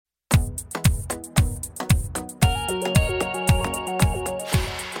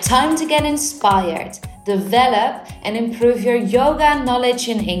Time to get inspired, develop and improve your yoga knowledge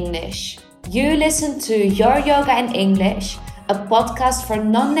in English. You listen to Your Yoga in English, a podcast for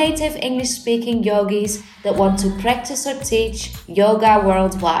non-native English-speaking yogis that want to practice or teach yoga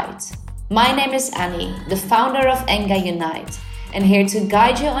worldwide. My name is Annie, the founder of Enga Unite, and here to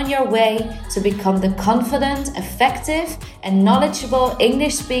guide you on your way to become the confident, effective and knowledgeable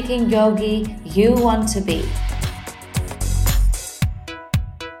English-speaking yogi you want to be.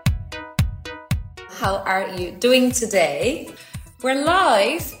 How are you doing today? We're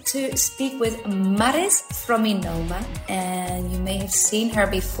live to speak with Maris from Minoma, and you may have seen her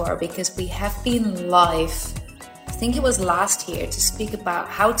before because we have been live, I think it was last year, to speak about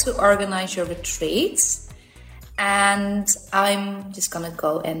how to organize your retreats. And I'm just gonna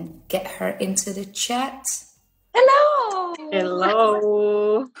go and get her into the chat. Hello!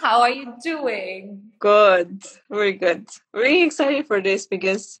 Hello! How are you doing? Good. Very good. Really excited for this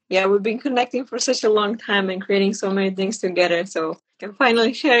because, we've been connecting for such a long time and creating so many things together. So I can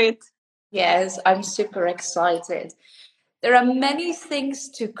finally share it. Yes, I'm super excited. There are many things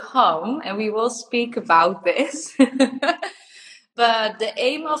to come and we will speak about this. But the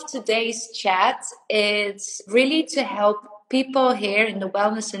aim of today's chat is really to help people here in the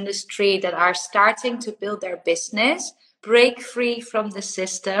wellness industry that are starting to build their business, break free from the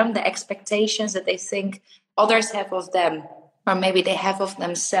system, the expectations that they think others have of them, or maybe they have of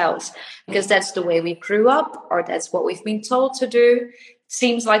themselves, because that's the way we grew up, or that's what we've been told to do.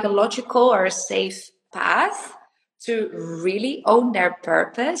 Seems like a logical or a safe path to really own their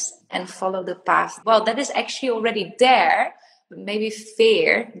purpose and follow the path. Well, that is actually already there, but maybe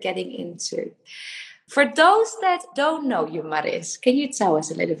fear getting into. For those that don't know you, Maris, can you tell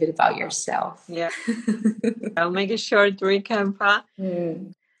us a little bit about yourself? Yeah. I'll make a short recap.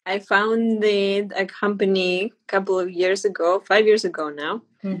 I founded a company a couple of years ago, 5 years ago now.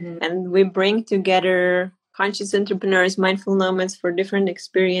 And we bring together conscious entrepreneurs, mindful nomads for different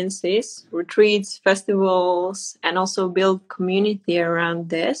experiences, retreats, festivals, and also build community around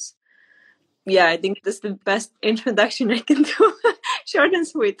this. Yeah, I think that's the best introduction I can do. Short and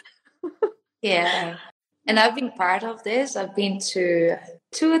sweet. Yeah. And I've been part of this. I've been to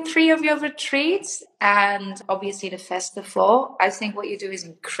 2 or 3 of your retreats and obviously the festival. I think what you do is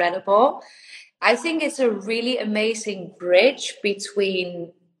incredible. I think it's a really amazing bridge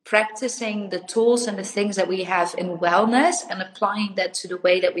between practicing the tools and the things that we have in wellness and applying that to the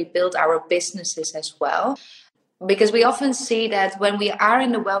way that we build our businesses as well. Because we often see that when we are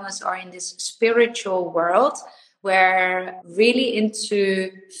in the wellness or in this spiritual world, we're really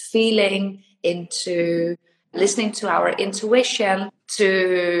into feeling, into listening to our intuition,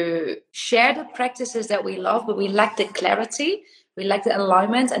 to share the practices that we love, but we lack the clarity, we lack the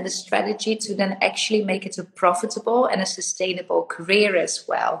alignment and the strategy to then actually make it a profitable and a sustainable career as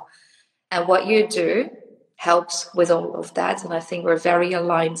well. And what you do helps with all of that. And I think we're very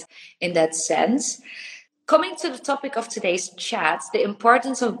aligned in that sense. Coming to the topic of today's chat, the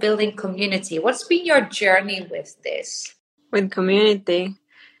importance of building community. What's been your journey with this? With community?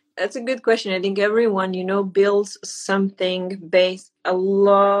 That's a good question. I think everyone, builds something based. A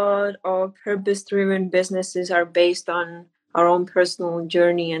lot of purpose-driven businesses are based on our own personal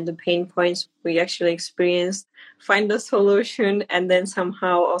journey and the pain points we actually experienced, find a solution, and then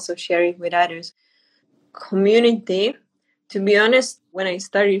somehow also share it with others. Community, to be honest, when I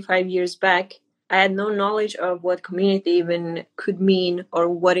started 5 years back, I had no knowledge of what community even could mean or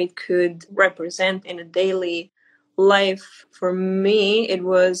what it could represent in a daily life. For me,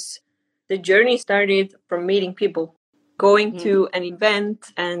 the journey started from meeting people, going to an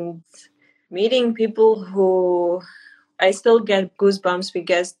event and meeting people who I still get goosebumps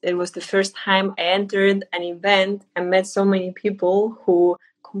because it was the first time I entered an event and met so many people who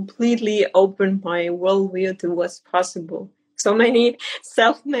completely opened my worldview to what's possible. So many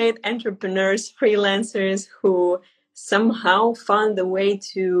self-made entrepreneurs, freelancers who somehow found a way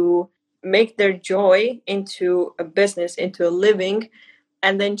to make their joy into a business, into a living,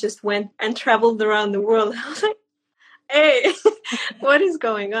 and then just went and traveled around the world. I was like, hey, what is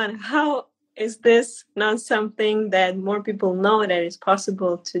going on? How is this not something that more people know that is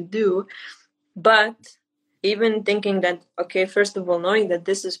possible to do? But even thinking that, okay, first of all, knowing that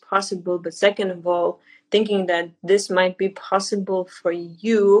this is possible, but second of all, thinking that this might be possible for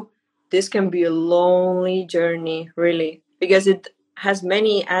you, this can be a lonely journey, really, because it has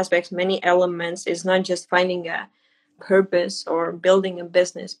many aspects, many elements. It's not just finding a purpose or building a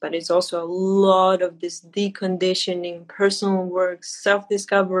business, but it's also a lot of this deconditioning, personal work,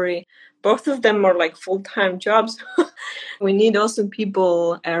 self-discovery, both of them are like full-time jobs. We need also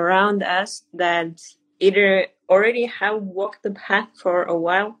people around us that either already have walked the path for a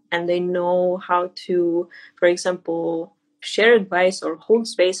while and they know how to, for example, share advice or hold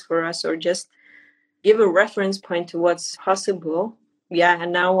space for us or just give a reference point to what's possible. Yeah,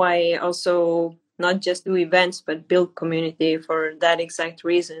 and now I also not just do events but build community for that exact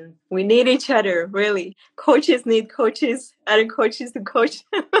reason. We need each other, really. Coaches need coaches, other coaches to coach.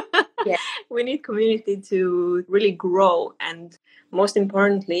 Yeah. We need community to really grow, and most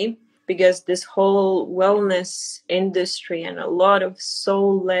importantly, because this whole wellness industry and a lot of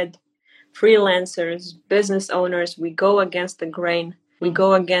soul-led freelancers, business owners, we go against the grain. We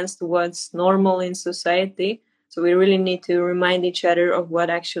go against what's normal in society. So we really need to remind each other of what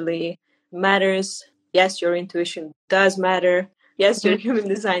actually matters. Yes, your intuition does matter. Yes, your human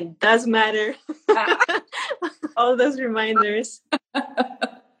design does matter. All those reminders.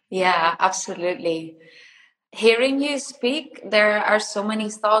 Yeah, absolutely. Hearing you speak, there are so many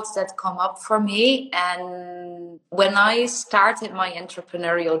thoughts that come up for me. And when I started my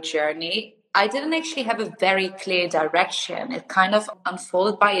entrepreneurial journey, I didn't actually have a very clear direction. It kind of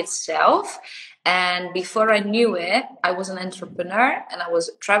unfolded by itself. And before I knew it, I was an entrepreneur and I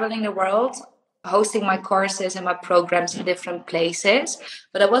was traveling the world, hosting my courses and my programs in different places.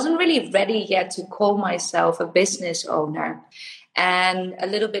 But I wasn't really ready yet to call myself a business owner. And a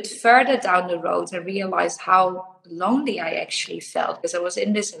little bit further down the road, I realized how lonely I actually felt because I was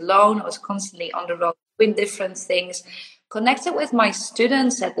in this alone. I was constantly on the road doing different things, connected with my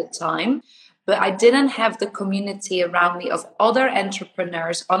students at the time, but I didn't have the community around me of other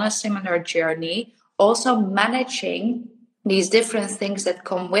entrepreneurs on a similar journey, also managing these different things that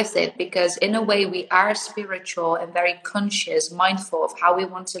come with it. Because in a way, we are spiritual and very conscious, mindful of how we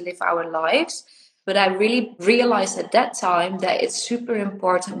want to live our lives. But I really realized at that time that it's super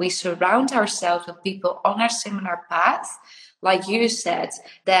important we surround ourselves with people on our similar path, like you said,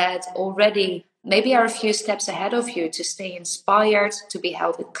 that already maybe are a few steps ahead of you, to stay inspired, to be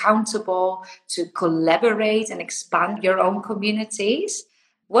held accountable, to collaborate and expand your own communities.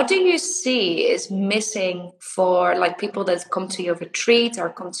 What do you see is missing for like people that come to your retreat or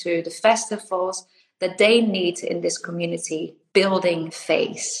come to the festivals that they need in this community building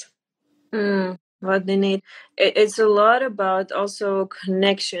phase? What they need. It's a lot about also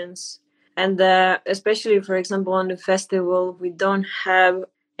connections. And especially, for example, on the festival, we don't have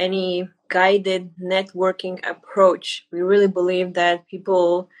any guided networking approach. We really believe that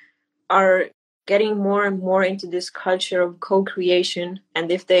people are getting more and more into this culture of co-creation,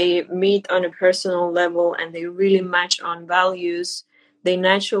 and if they meet on a personal level and they really match on values, they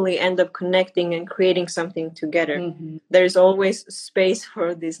naturally end up connecting and creating something together. There's always space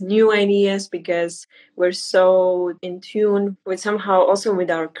for these new ideas because we're so in tune with somehow also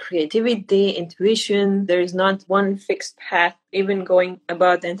with our creativity, intuition. There is not one fixed path, even going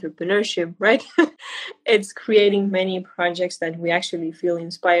about entrepreneurship, right? It's creating many projects that we actually feel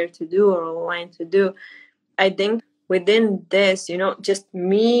inspired to do or aligned to do. I think within this, just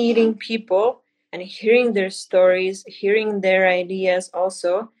meeting people and hearing their stories, hearing their ideas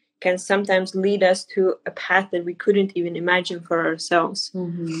also can sometimes lead us to a path that we couldn't even imagine for ourselves.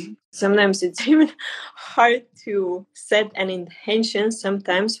 Sometimes it's even hard to set an intention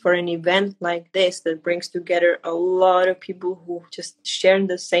sometimes for an event like this that brings together a lot of people who just share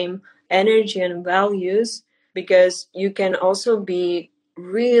the same energy and values, because you can also be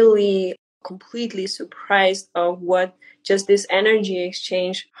really completely surprised of what just this energy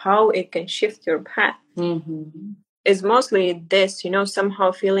exchange, how it can shift your path. It's mostly this,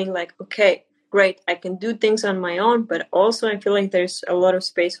 somehow feeling like, okay, great, I can do things on my own, but also I feel like there's a lot of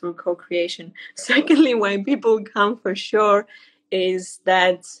space for co-creation. Secondly, why people come for sure is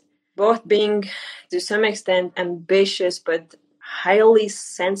that both being to some extent ambitious but highly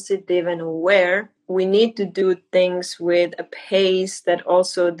sensitive and aware, we need to do things with a pace that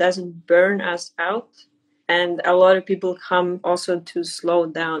also doesn't burn us out. And a lot of people come also to slow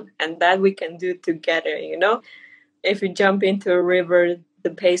down, and that we can do together, If you jump into a river, the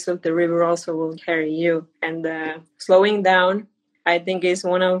pace of the river also will carry you. And slowing down, I think, is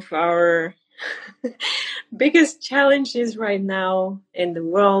one of our biggest challenges right now in the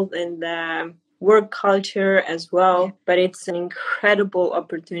world and work culture as well. But it's an incredible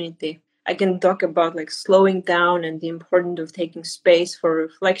opportunity. I can talk about like slowing down and the importance of taking space for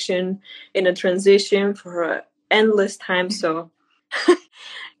reflection in a transition for an endless time. So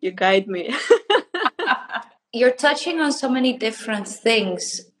you guide me. You're touching on so many different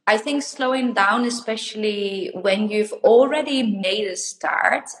things. I think slowing down, especially when you've already made a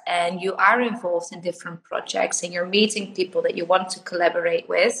start and you are involved in different projects and you're meeting people that you want to collaborate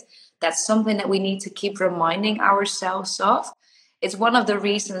with, That's something that we need to keep reminding ourselves of. It's one of the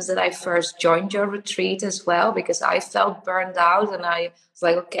reasons that I first joined your retreat as well, because I felt burned out and I was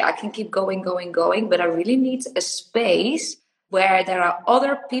like, okay, I can keep going, going, going, but I really need a space where there are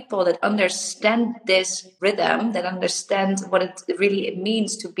other people that understand this rhythm, that understand what it really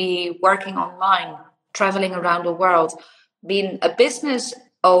means to be working online, traveling around the world, being a business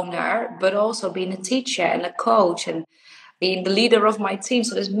owner, but also being a teacher and a coach and being the leader of my team.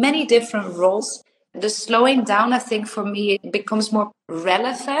 So there's many different roles. The slowing down, I think for me, it becomes more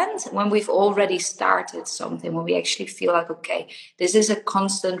relevant when we've already started something, when we actually feel like, okay, this is a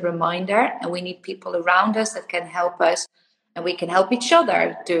constant reminder and we need people around us that can help us and we can help each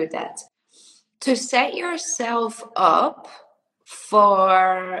other do that. To set yourself up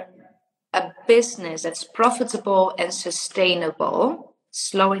for a business that's profitable and sustainable,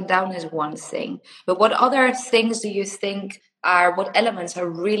 slowing down is one thing. But what other things do you think what elements are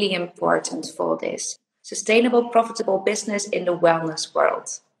really important for this? Sustainable, profitable business in the wellness world.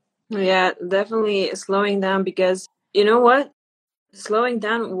 Yeah, definitely slowing down, because you know what? Slowing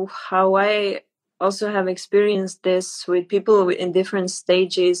down, how I also have experienced this with people in different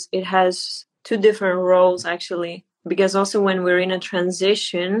stages, it has two different roles actually. Because also when we're in a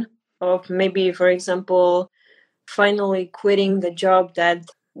transition of maybe, for example, finally quitting the job that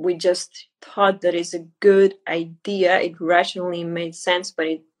we just thought that is a good idea, it rationally made sense, but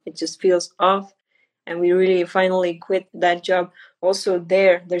it just feels off, and we really finally quit that job. Also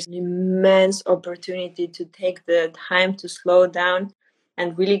there's an immense opportunity to take the time to slow down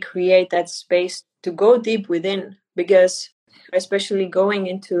and really create that space to go deep within, because especially going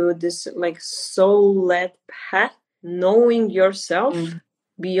into this like soul-led path, knowing yourself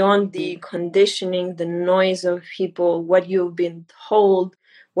beyond the conditioning, the noise of people, what you've been told,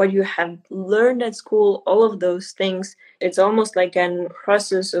 what you have learned at school, all of those things. It's almost like a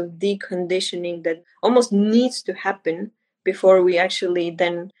process of deconditioning that almost needs to happen before we actually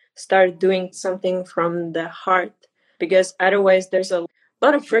then start doing something from the heart, because otherwise there's a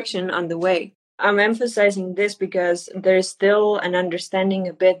lot of friction on the way. I'm emphasizing this because there's still an understanding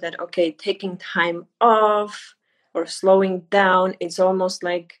a bit that, okay, taking time off or slowing down, it's almost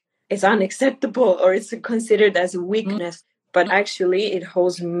like it's unacceptable or it's considered as a weakness. But actually, it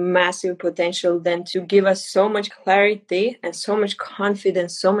holds massive potential then to give us so much clarity and so much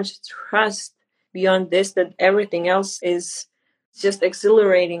confidence, so much trust beyond this, that everything else is just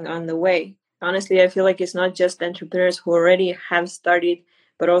exhilarating on the way. Honestly, I feel like it's not just entrepreneurs who already have started,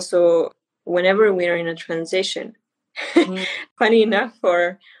 but also whenever we're in a transition. Funny enough,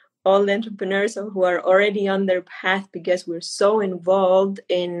 for all entrepreneurs who are already on their path, because we're so involved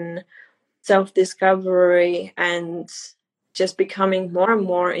in self discovery and just becoming more and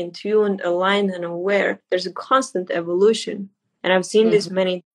more in tune, aligned, and aware, there's a constant evolution. And I've seen this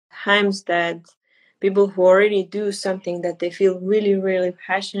many times that people who already do something that they feel really, really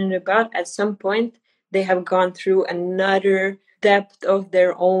passionate about, at some point, they have gone through another depth of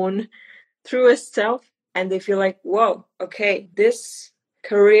their own truest self, and they feel like, whoa, okay, this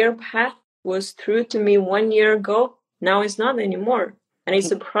career path was true to me 1 year ago, now it's not anymore. And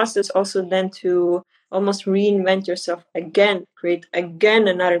it's a process also then to almost reinvent yourself again, create again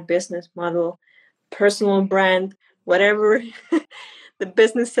another business model, personal brand, whatever the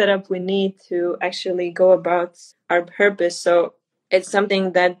business setup we need to actually go about our purpose. So it's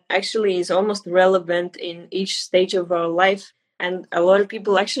something that actually is almost relevant in each stage of our life. And a lot of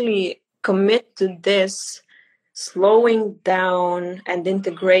people actually commit to this slowing down and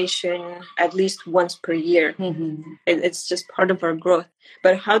integration at least once per year. It's just part of our growth.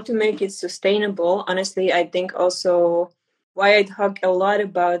 But how to make it sustainable, honestly, I think also why I talk a lot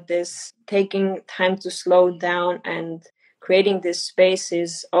about this taking time to slow down and creating this space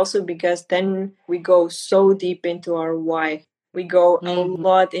is also because then we go so deep into our why. We go a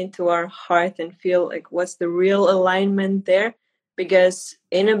lot into our heart and feel like what's the real alignment there. Because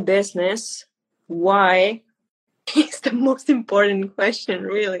in a business, why is the most important question,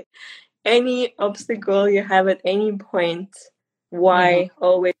 really. Any obstacle you have at any point, why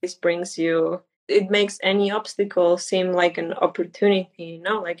always brings you, it makes any obstacle seem like an opportunity,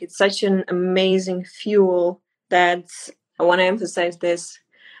 like it's such an amazing fuel that I want to emphasize this.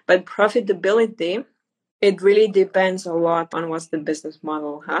 But profitability, it really depends a lot on what's the business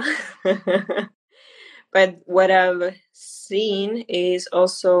model, huh? But what I've seen is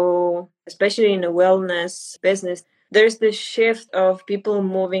also, especially in the wellness business, there's this shift of people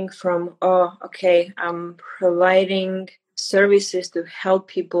moving from, oh, okay, I'm providing services to help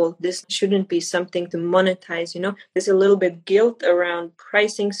people. This shouldn't be something to monetize, There's a little bit guilt around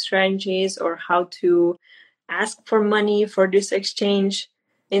pricing strategies or how to ask for money for this exchange.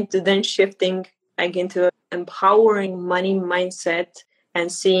 into then shifting like into an empowering money mindset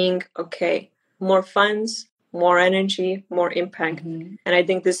and seeing, okay, more funds, more energy, more impact. And I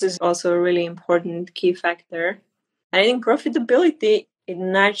think this is also a really important key factor. And I think profitability, it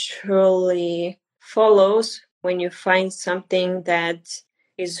naturally follows when you find something that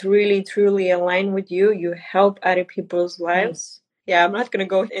is really truly aligned with you. You help other people's lives. Yeah, I'm not going to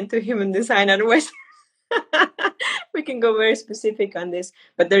go into human design, otherwise we can go very specific on this.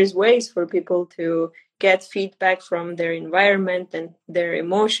 But there's ways for people to get feedback from their environment and their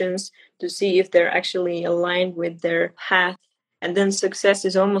emotions to see if they're actually aligned with their path. And then success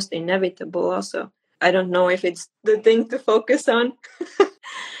is almost inevitable also. I don't know if it's the thing to focus on.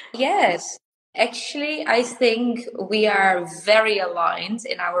 Yes. Actually, I think we are very aligned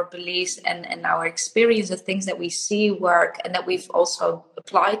in our beliefs and our experience of things that we see work and that we've also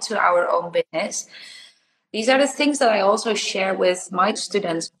applied to our own business. These are the things that I also share with my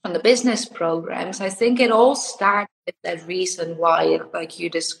students on the business programs. I think it all starts with that reason why, like you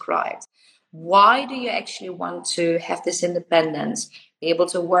described. Why do you actually want to have this independence, be able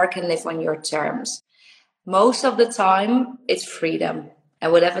to work and live on your terms? Most of the time, it's freedom.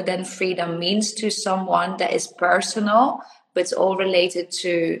 And whatever then freedom means to someone, that is personal, but it's all related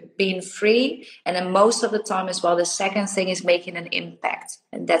to being free. And then most of the time as well, the second thing is making an impact.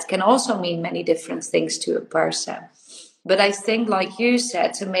 And that can also mean many different things to a person. But I think, like you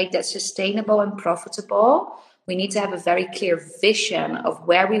said, to make that sustainable and profitable, we need to have a very clear vision of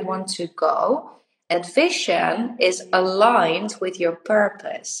where we want to go. That vision is aligned with your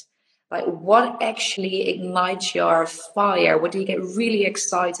purpose. Like, what actually ignites your fire? What do you get really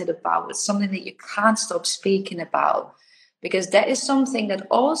excited about? It's something that you can't stop speaking about, because that is something that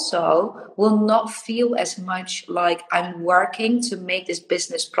also will not feel as much like I'm working to make this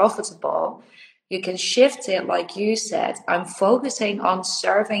business profitable. You can shift it, like you said, I'm focusing on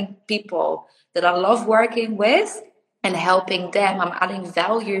serving people that I love working with and helping them. I'm adding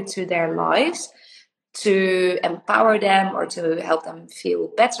value to their lives to empower them or to help them feel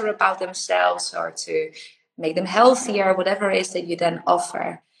better about themselves or to make them healthier, whatever it is that you then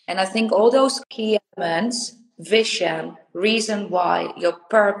offer. And I think all those key elements, vision, reason why, your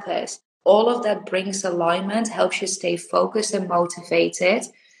purpose, all of that brings alignment, helps you stay focused and motivated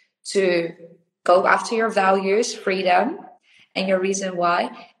to go after your values, freedom, and your reason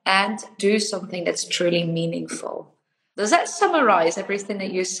why, and do something that's truly meaningful. Does that summarize everything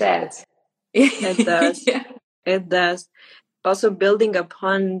that you said? It does. Yeah. It does. Also, building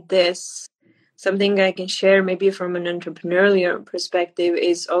upon this, something I can share maybe from an entrepreneurial perspective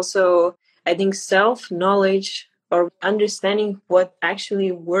is also, I think, self knowledge or understanding what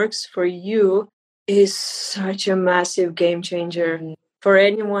actually works for you is such a massive game changer. For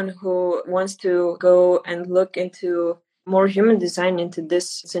anyone who wants to go and look into more human design into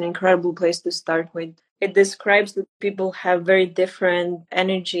this, it's an incredible place to start with. It describes that people have very different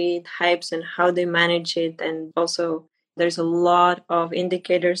energy types and how they manage it. And also, there's a lot of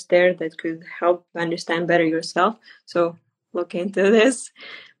indicators there that could help understand better yourself. So, look into this.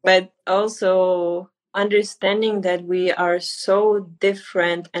 But also, understanding that we are so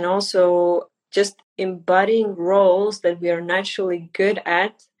different and also just embodying roles that we are naturally good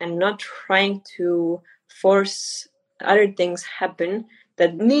at and not trying to force other things happen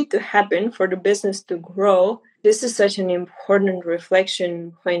that need to happen for the business to grow. This is such an important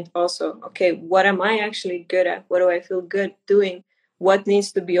reflection point also. Okay, what am I actually good at? What do I feel good doing? What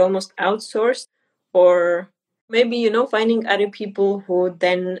needs to be almost outsourced? Or maybe, finding other people who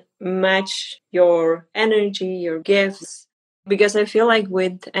then match your energy, your gifts. Because I feel like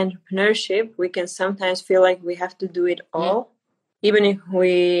with entrepreneurship, we can sometimes feel like we have to do it all, even if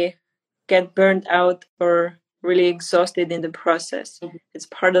we get burned out or really exhausted in the process. It's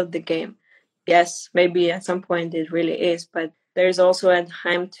part of the game. Yes, maybe at some point it really is, but there's also a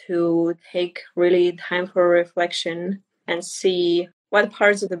time to take really time for reflection and see what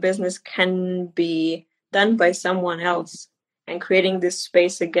parts of the business can be done by someone else and creating this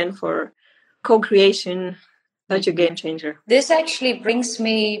space again for co-creation. Such a game changer. This actually brings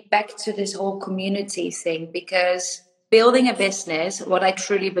me back to this whole community thing, because building a business, what I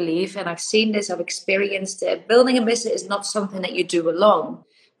truly believe, and I've seen this, I've experienced it, building a business is not something that you do alone.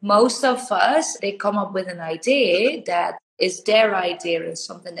 Most of us, they come up with an idea that is their idea and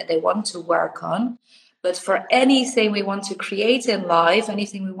something that they want to work on. But for anything we want to create in life,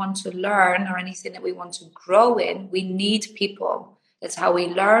 anything we want to learn, or anything that we want to grow in, we need people. That's how we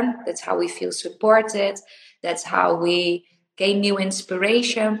learn. That's how we feel supported. That's how we gain new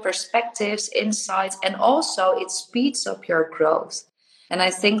inspiration, perspectives, insights, and also it speeds up your growth. And I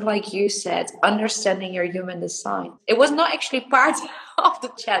think, like you said, understanding your human design. It was not actually part of the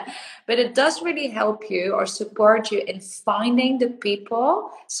chat, but it does really help you or support you in finding the people,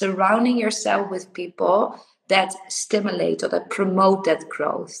 surrounding yourself with people that stimulate or that promote that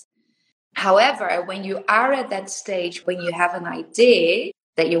growth. However, when you are at that stage, when you have an idea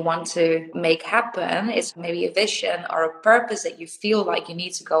that you want to make happen, it's maybe a vision or a purpose that you feel like you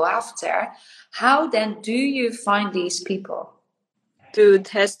need to go after, how then do you find these people? To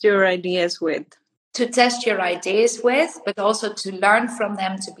test your ideas with. To test your ideas with, but also to learn from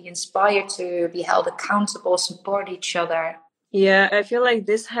them, to be inspired, to be held accountable, support each other. Yeah, I feel like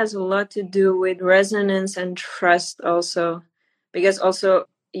this has a lot to do with resonance and trust also. Because also,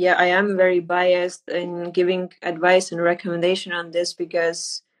 yeah, I am very biased in giving advice and recommendation on this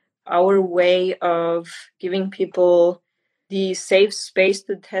because our way of giving people the safe space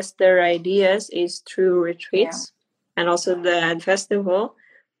to test their ideas is through retreats and also the festival.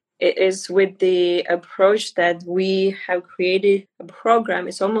 It is with the approach that we have created a program.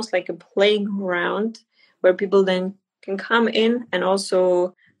 It's almost like a playground where people then can come in and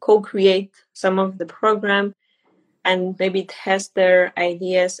also co-create some of the program and maybe test their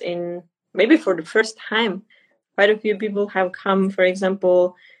ideas in maybe for the first time. Quite a few people have come, for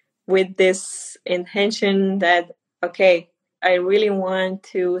example, with this intention that, okay, I really want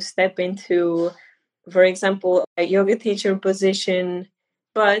to step into, for example, a yoga teacher position,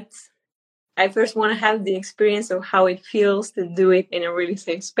 but I first want to have the experience of how it feels to do it in a really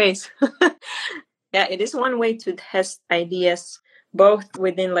safe space. Yeah, it is one way to test ideas, both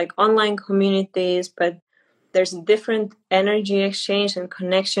within like online communities, but there's a different energy exchange and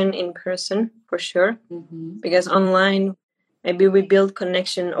connection in person for sure. Mm-hmm. Because online, maybe we build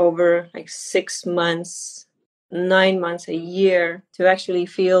connection over like 6 months, 9 months, a year to actually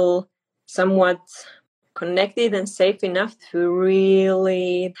feel somewhat connected and safe enough to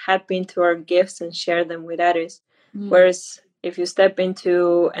really tap into our gifts and share them with others. Whereas if you step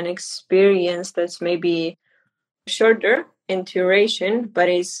into an experience that's maybe shorter in duration, but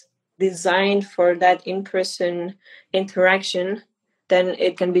is designed for that in-person interaction, then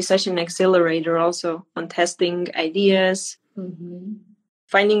it can be such an accelerator also on testing ideas,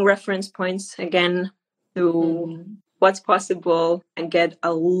 finding reference points again to what's possible and get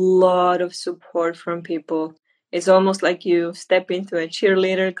a lot of support from people. It's almost like you step into a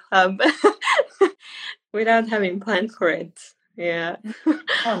cheerleader club without having planned for it. Yeah.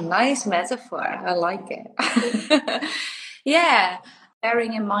 Oh, nice metaphor. I like it. Yeah.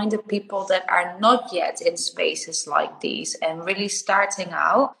 Bearing in mind the people that are not yet in spaces like these and really starting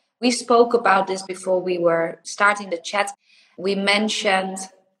out. We spoke about this before we were starting the chat. We mentioned,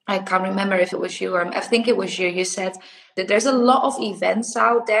 I can't remember if it was you or I think it was you. You said that there's a lot of events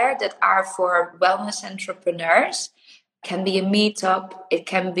out there that are for wellness entrepreneurs. It can be a meetup, it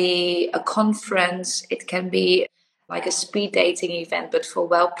can be a conference, it can be like a speed dating event, but for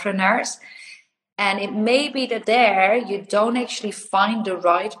wellpreneurs. And it may be that there you don't actually find the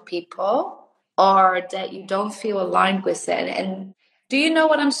right people or that you don't feel aligned with it. And do you know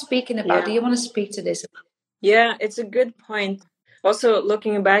what I'm speaking about? Yeah. Do you want to speak to this? Yeah, it's a good point. Also,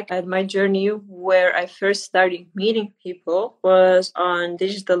 looking back at my journey, where I first started meeting people was on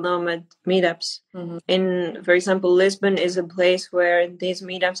digital nomad meetups. In, for example, Lisbon is a place where these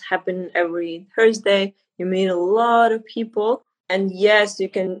meetups happen every Thursday. You meet a lot of people. And yes, you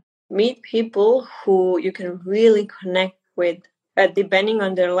can meet people who you can really connect with. But depending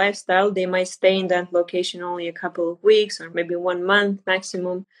on their lifestyle, they might stay in that location only a couple of weeks or maybe 1 month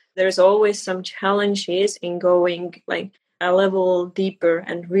maximum. There's always some challenges in going like a level deeper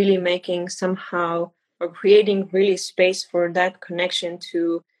and really making somehow or creating really space for that connection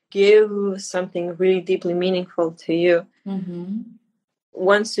to give something really deeply meaningful to you.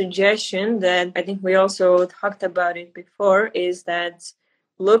 One suggestion that I think we also talked about it before is that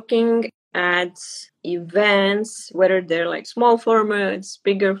looking at events, whether they're like small formats,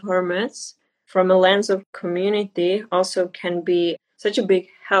 bigger formats, from a lens of community also can be such a big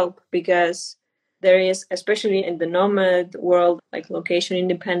help because there is, especially in the nomad world, like location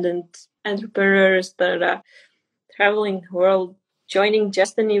independent entrepreneurs that are traveling the world, joining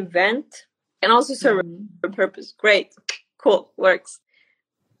just an event can also serve a purpose. Great, cool, works.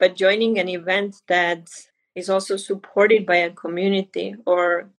 But joining an event that is also supported by a community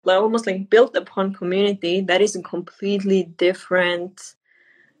or almost like built upon community, that is a completely different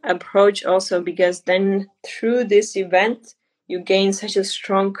approach also, because then through this event you gain such a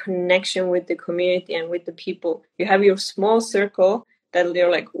strong connection with the community and with the people. You have your small circle that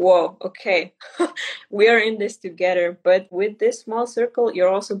you're like, whoa, okay, we are in this together. But with this small circle, you're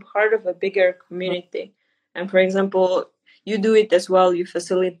also part of a bigger community. And for example, you do it as well. You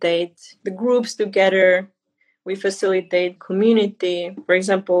facilitate the groups together. We facilitate community. For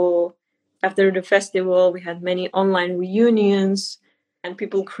example, after the festival, we had many online reunions and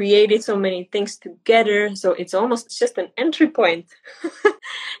people created so many things together. So it's almost just an entry point.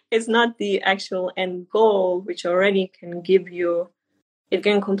 It's not the actual end goal, which already can give you, it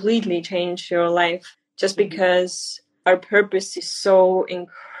can completely change your life just because our purpose is so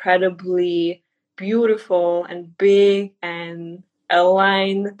incredibly beautiful and big and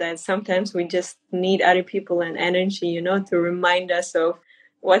aligned that sometimes we just need other people and energy, to remind us of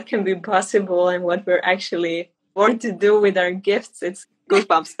what can be possible and what we're actually born to do with our gifts. It's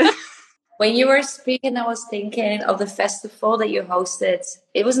goosebumps. When you were speaking, I was thinking of the festival that you hosted.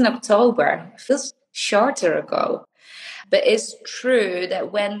 It was in October. It feels shorter ago. But it's true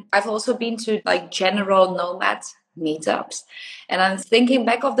that when I've also been to like general nomad meetups, and I'm thinking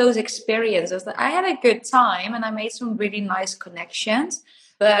back of those experiences that I had a good time and I made some really nice connections.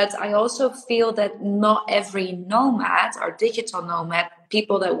 But I also feel that not every nomad or digital nomad,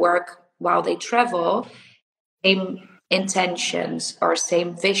 people that work while they travel, same intentions or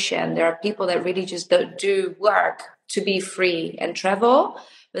same vision. There are people that really just don't do work to be free and travel.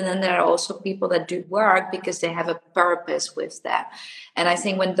 But then there are also people that do work because they have a purpose with that. And I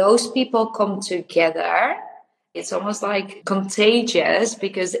think when those people come together, it's almost like contagious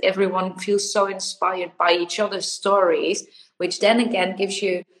because everyone feels so inspired by each other's stories, which then again gives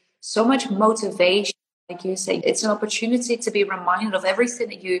you so much motivation. Like you say, it's an opportunity to be reminded of everything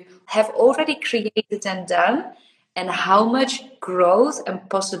that you have already created and done, and how much growth and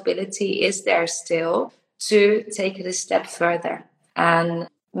possibility is there still to take it a step further and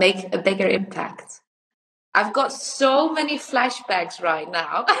make a bigger impact. I've got so many flashbacks right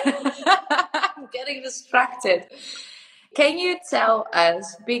now. I'm getting distracted. Can you tell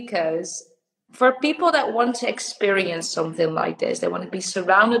us, because for people that want to experience something like this, they want to be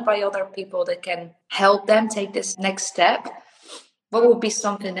surrounded by other people that can help them take this next step, what would be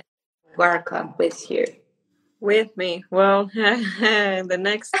something that would work on with you? With me. Well, the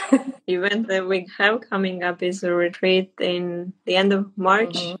next event that we have coming up is a retreat in the end of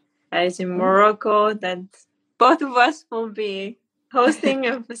March. It's in Morocco that both of us will be hosting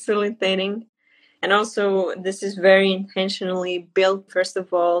and facilitating. And also, this is very intentionally built, first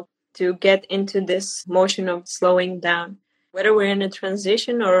of all, to get into this motion of slowing down, whether we're in a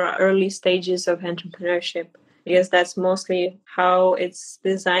transition or early stages of entrepreneurship, because that's mostly how it's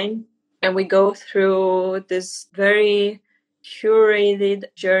designed. And we go through this very curated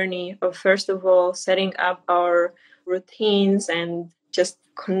journey of, first of all, setting up our routines and just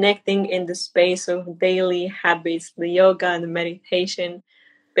connecting in the space of daily habits, the yoga and the meditation,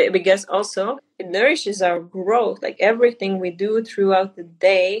 because also it nourishes our growth. Like everything we do throughout the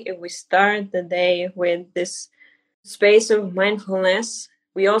day, if we start the day with this space of mindfulness,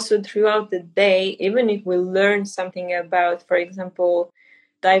 we also throughout the day, even if we learn something about, for example,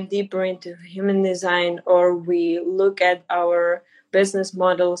 dive deeper into human design, or we look at our business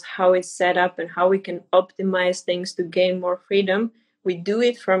models, how it's set up and how we can optimize things to gain more freedom, we do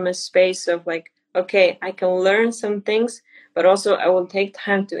it from a space of like, okay, I can learn some things, but also I will take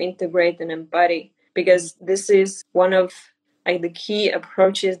time to integrate and embody, because this is one of like the key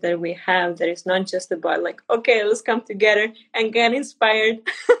approaches that we have, that is not just about like, okay, let's come together and get inspired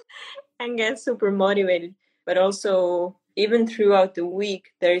and get super motivated, but also even throughout the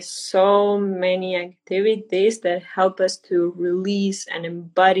week there's so many activities that help us to release and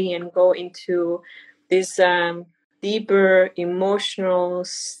embody and go into these deeper emotional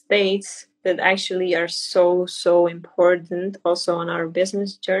states that actually are so important also on our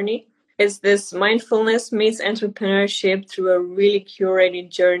business journey. It's this mindfulness meets entrepreneurship through a really curated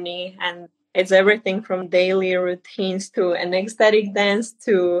journey, and it's everything from daily routines to an ecstatic dance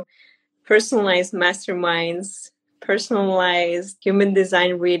to personalized masterminds, personalized human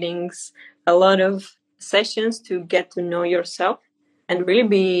design readings, a lot of sessions to get to know yourself and really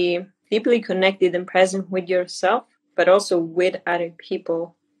be deeply connected and present with yourself, but also with other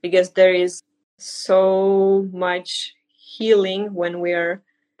people, because there is so much healing when we are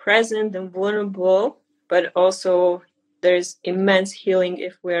present and vulnerable, but also there's immense healing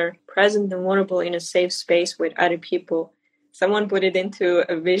if we're present and vulnerable in a safe space with other people. Someone put it into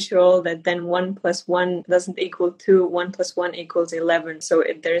a visual that then 1+1 doesn't equal 2, 1+1 equals 11. So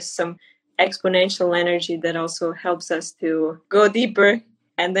there's some exponential energy that also helps us to go deeper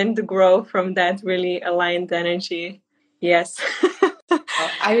and then to grow from that really aligned energy. Yes.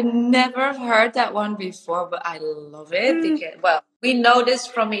 I've never heard that one before, but I love it because, well, we know this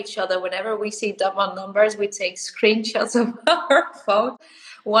from each other. Whenever we see double numbers, we take screenshots of our phone.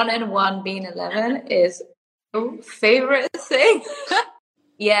 1 and 1 being 11 is Oh, favorite thing?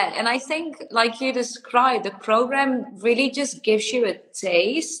 Yeah, and I think, like you described, the program really just gives you a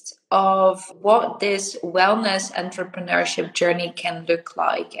taste of what this wellness entrepreneurship journey can look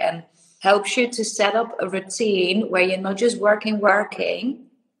like and helps you to set up a routine where you're not just working,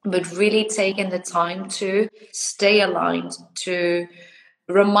 but really taking the time to stay aligned, to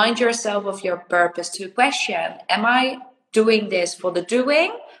remind yourself of your purpose, to question, am I doing this for the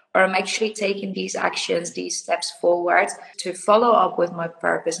doing, or I'm actually taking these actions, these steps forward to follow up with my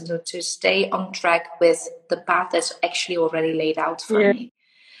purpose and to stay on track with the path that's actually already laid out for me.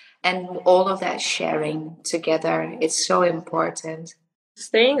 And all of that sharing together, it's so important.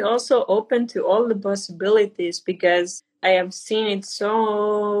 Staying also open to all the possibilities, because I have seen it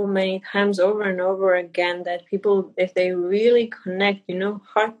so many times over and over again that people, if they really connect,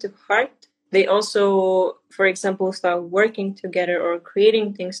 heart to heart, they also, for example, start working together or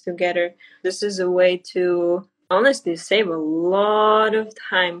creating things together. This is a way to honestly save a lot of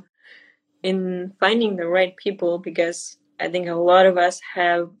time in finding the right people, because I think a lot of us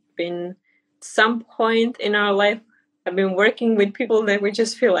have been, some point in our life, have been working with people that we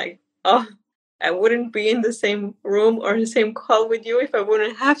just feel like, oh, I wouldn't be in the same room or the same call with you if I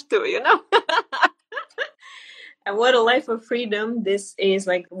wouldn't have to. And what a life of freedom this is,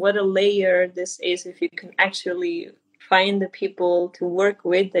 like what a layer this is if you can actually find the people to work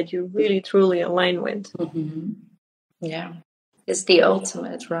with that you really truly align with. Mm-hmm. Yeah, it's the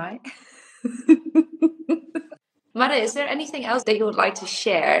ultimate, right? Mara, is there anything else that you would like to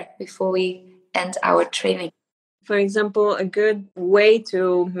share before we end our training? For example, a good way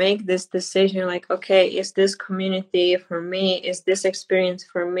to make this decision, like, okay, is this community for me? Is this experience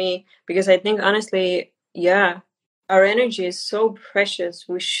for me? Because I think honestly, yeah, our energy is so precious.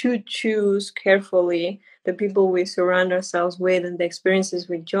 We should choose carefully the people we surround ourselves with and the experiences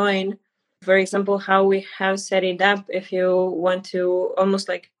we join. For example, how we have set it up, if you want to almost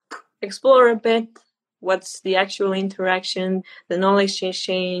like explore a bit what's the actual interaction, the knowledge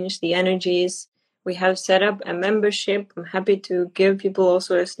exchange, the energies. We have set up a membership. I'm happy to give people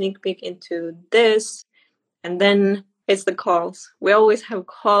also a sneak peek into this. And then it's the calls. We always have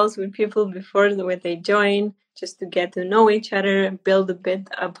calls with people before when they join, just to get to know each other and build a bit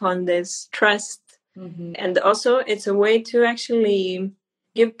upon this trust. Mm-hmm. And also it's a way to actually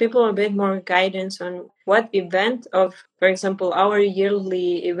give people a bit more guidance on what event of, for example, our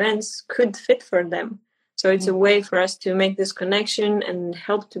yearly events could fit for them. So it's a way for us to make this connection and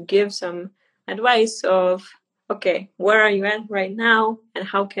help to give some advice of, okay, where are you at right now? And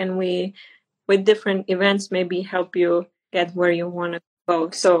how can we, with different events, maybe help you get where you want to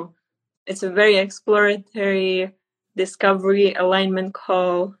go? So it's a very exploratory discovery alignment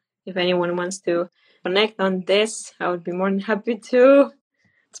call. If anyone wants to connect on this, I would be more than happy to.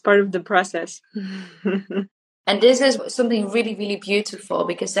 It's part of the process. And this is something really, really beautiful,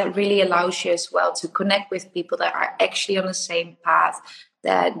 because that really allows you as well to connect with people that are actually on the same path,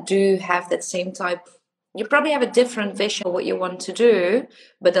 that do have that same type. You probably have a different vision of what you want to do,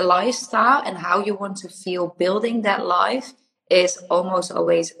 but the lifestyle and how you want to feel building that life is almost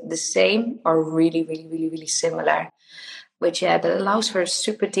always the same or really, really, really, really similar, which, yeah, that allows for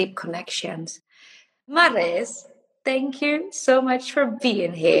super deep connections. Maris, thank you so much for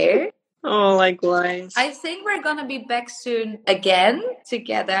being here. Oh, likewise. I think we're going to be back soon again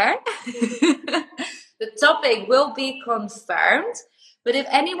together. The topic will be confirmed. But if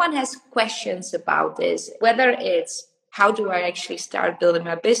anyone has questions about this, whether it's how do I actually start building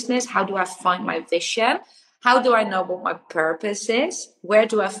my business? How do I find my vision? How do I know what my purpose is? Where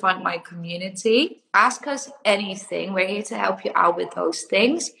do I find my community? Ask us anything. We're here to help you out with those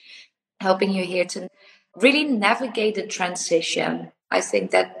things, helping you here to really navigate the transition. I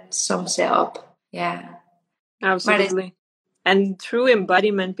think that sums it up. Yeah. Absolutely. And true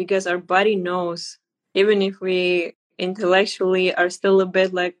embodiment, because our body knows, even if we intellectually are still a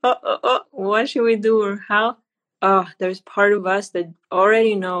bit like, what should we do or how? There's part of us that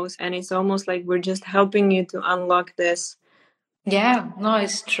already knows, and it's almost like we're just helping you to unlock this. Yeah, no,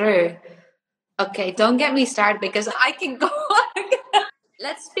 it's true. Okay, don't get me started, because I can go on.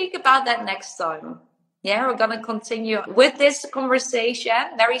 Let's speak about that next time. Yeah, we're going to continue with this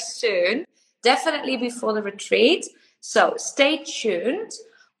conversation very soon, definitely before the retreat. So stay tuned.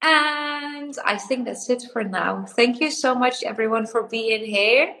 And I think that's it for now. Thank you so much, everyone, for being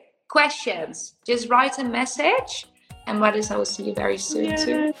here. Questions, just write a message. And Maris, I will see you very soon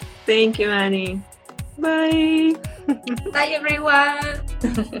too. Thank you, Annie. Bye. Bye, everyone.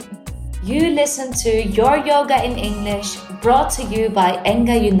 You listen to Your Yoga in English, brought to you by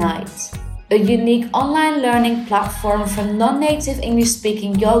Enga Unite, a unique online learning platform for non-native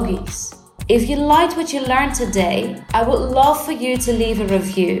English-speaking yogis. If you liked what you learned today, I would love for you to leave a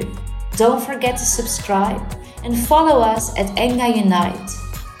review. Don't forget to subscribe and follow us at Enga Unite.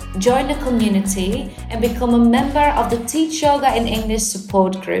 Join the community and become a member of the Teach Yoga in English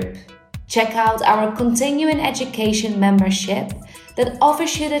support group. Check out our continuing education membership that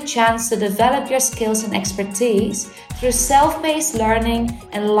offers you the chance to develop your skills and expertise through self-paced learning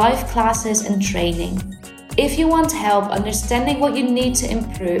and live classes and training. If you want help understanding what you need to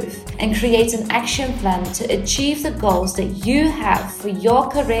improve and create an action plan to achieve the goals that you have for your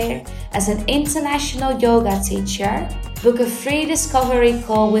career as an international yoga teacher, book a free discovery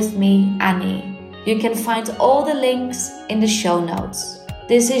call with me, Annie. You can find all the links in the show notes.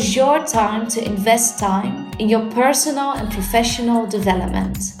 This is your time to invest time in your personal and professional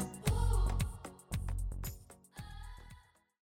development.